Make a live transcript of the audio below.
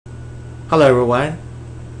Hello everyone.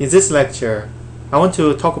 In this lecture, I want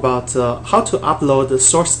to talk about how to upload the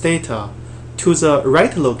source data to the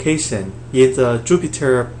right location in the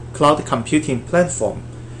Jupyter Cloud Computing Platform.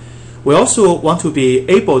 We also want to be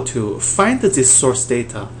able to find this source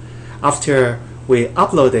data after we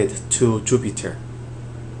upload it to Jupyter.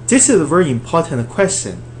 This is a very important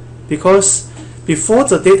question because before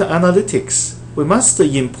the data analytics, we must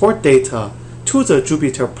import data to the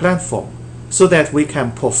Jupyter platform so that we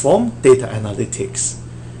can perform data analytics.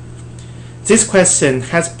 This question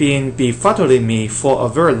has been befuddling me for a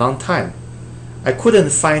very long time. I couldn't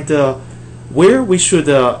find where we should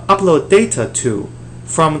upload data to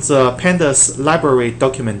from the pandas library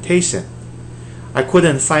documentation. I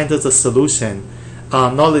couldn't find the solution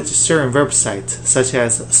on knowledge sharing websites such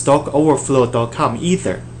as stackoverflow.com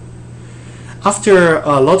either. After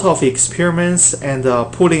a lot of experiments and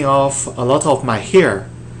pulling off a lot of my hair,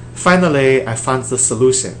 finally I found the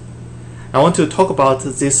solution. I want to talk about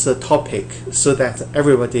this topic so that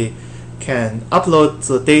everybody can upload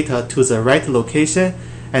the data to the right location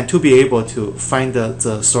and to be able to find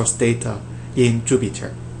the source data in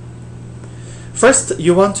Jupyter. First,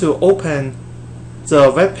 you want to open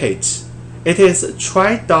the web page. It is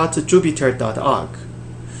try.jupyter.org.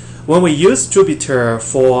 When we use Jupyter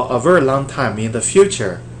for a very long time in the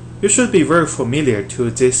future, you should be very familiar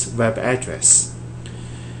to this web address.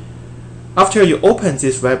 After you open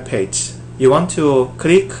this web page, you want to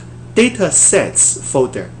click Datasets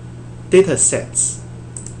folder. Datasets.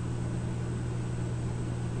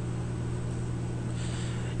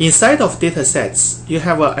 Inside of Datasets, you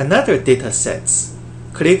have another datasets.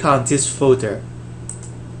 Click on this folder.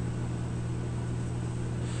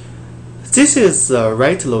 This is the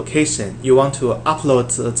right location you want to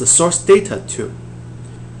upload the source data to.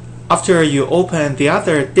 After you open the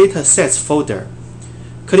other datasets folder,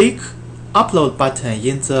 click Upload button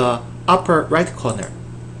in the upper right corner.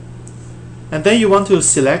 And then you want to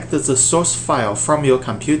select the source file from your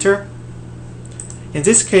computer. In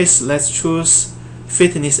this case, let's choose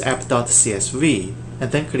fitnessapp.csv and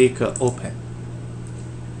then click Open.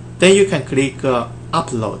 Then you can click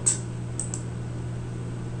Upload.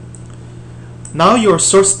 Now your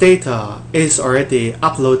source data is already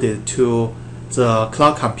uploaded to the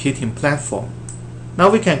cloud computing platform. Now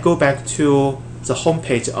we can go back to the home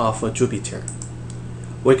page of Jupyter.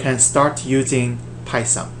 We can start using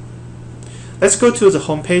Python. Let's go to the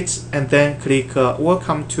home page and then click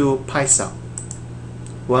Welcome to Python.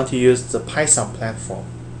 We want to use the Python platform.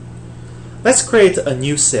 Let's create a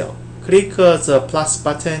new cell. Click the plus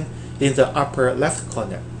button in the upper left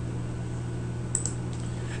corner.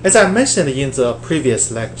 As I mentioned in the previous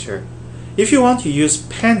lecture, if you want to use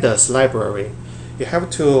pandas library, you have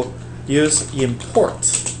to use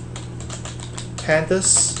import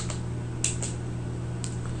pandas.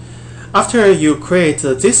 After you create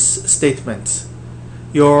this statement,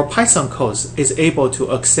 your Python code is able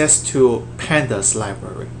to access to pandas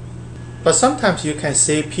library. But sometimes you can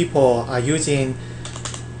see people are using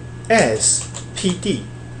as PD.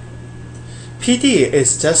 PD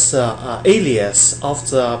is just an alias of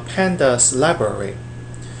the pandas library.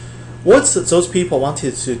 What those people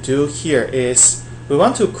wanted to do here is we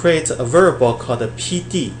want to create a variable called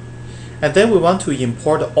PD, and then we want to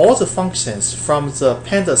import all the functions from the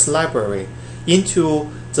pandas library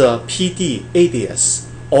into the PD alias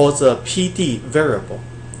or the PD variable.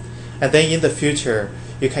 And then in the future,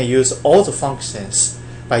 you can use all the functions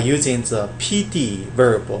by using the PD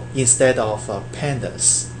variable instead of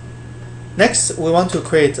pandas. Next, we want to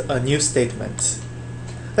create a new statement.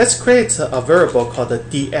 Let's create a variable called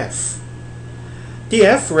df.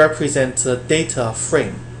 df represents a data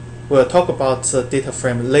frame. We'll talk about the data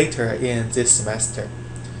frame later in this semester.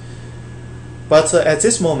 But at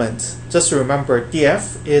this moment, just remember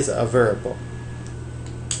df is a variable.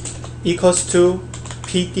 Equals to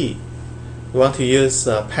pd. We want to use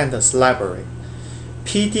pandas library.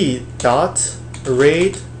 pd dot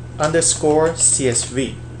read underscore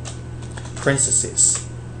csv. Parentheses.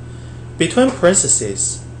 Between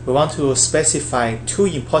parentheses, we want to specify two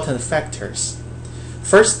important factors.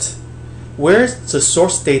 First, where the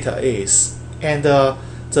source data is and the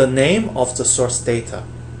name of the source data.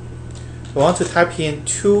 We want to type in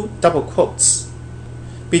two double quotes.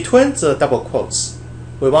 Between the double quotes,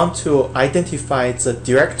 we want to identify the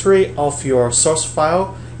directory of your source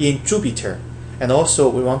file in Jupyter, and also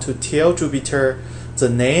we want to tell Jupyter the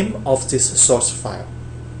name of this source file.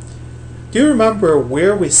 Do you remember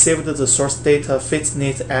where we saved the source data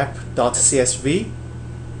fitnessapp.csv?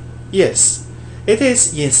 Yes, it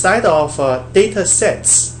is inside of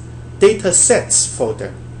datasets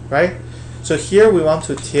folder, right? So here we want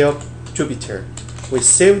to tell Jupyter we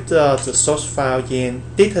saved the source file in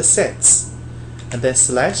datasets, and then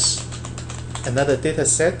slash another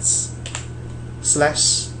datasets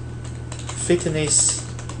slash fitness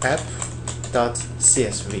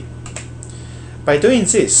app.csv. By doing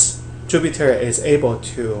this, Jupyter is able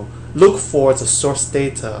to look for the source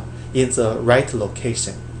data in the right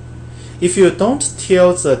location. If you don't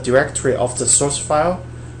tell the directory of the source file,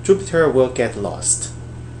 Jupyter will get lost.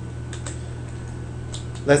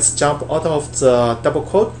 Let's jump out of the double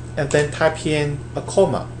quote and then type in a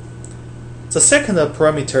comma. The second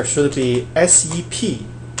parameter should be SEP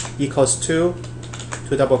equals to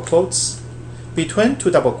two double quotes. Between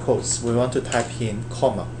two double quotes, we want to type in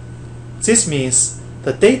comma. This means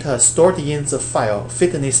the data stored in the file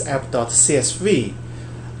fitnessapp.csv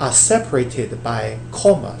are separated by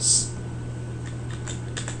commas.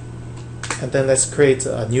 And then let's create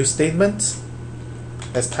a new statement.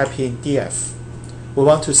 Let's type in df. We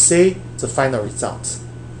want to see the final result.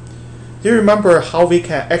 Do you remember how we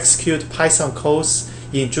can execute Python codes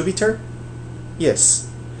in Jupyter? Yes.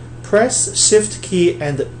 Press Shift key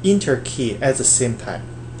and Enter key at the same time.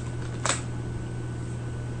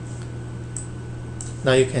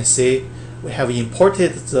 Now you can see we have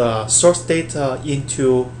imported the source data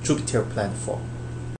into Jupyter platform.